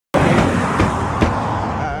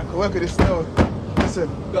can work with this still. Listen.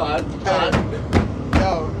 Go on.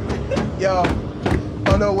 Yo.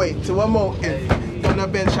 On her way to a mountain. On a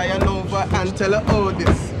bench, I over and tell her all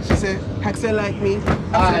this. She said, Haxel like me.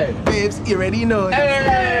 I said, babes, you already know this.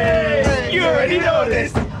 Hey, you already know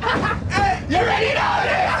this. You already know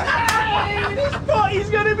this. This party's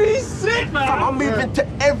gonna be sick, man. I'm moving to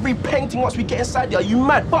every painting once we get inside there. Are you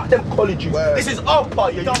mad? Fuck them colleges. This is our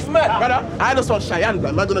party. Are you mad? Brother, I just want Cheyenne,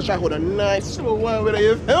 blood. I'm gonna try hold a nice slow one with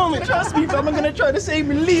you. Feel me? Trust me, fam, I'm gonna try the same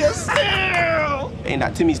with Leah still. Ain't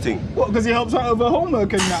that Timmy's thing? What, because he helps out over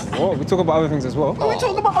homework and that? What? We talk about other things as well. We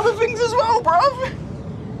talk about other things as well, bruv.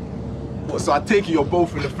 What, so I take it you're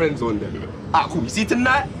both in the friend zone then? Ah, cool. You see,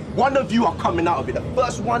 tonight, one of you are coming out of it. The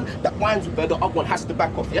first one that whines with her, the other one has to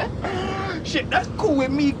back off, yeah? Shit, that's cool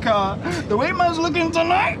with me, car. The way man's looking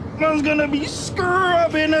tonight, man's gonna be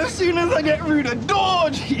scrubbing as soon as I get through the door,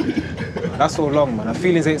 G. That's so long, man. Our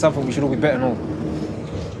feelings ain't something we should all be better know.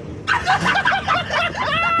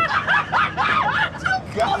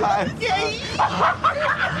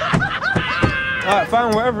 Alright,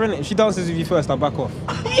 fine, whatever, innit? If she dances with you first, I'll back off.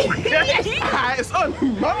 It's on.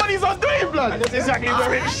 My money's on doing, blood. That's exactly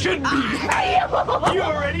where it should be. You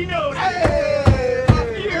already know that.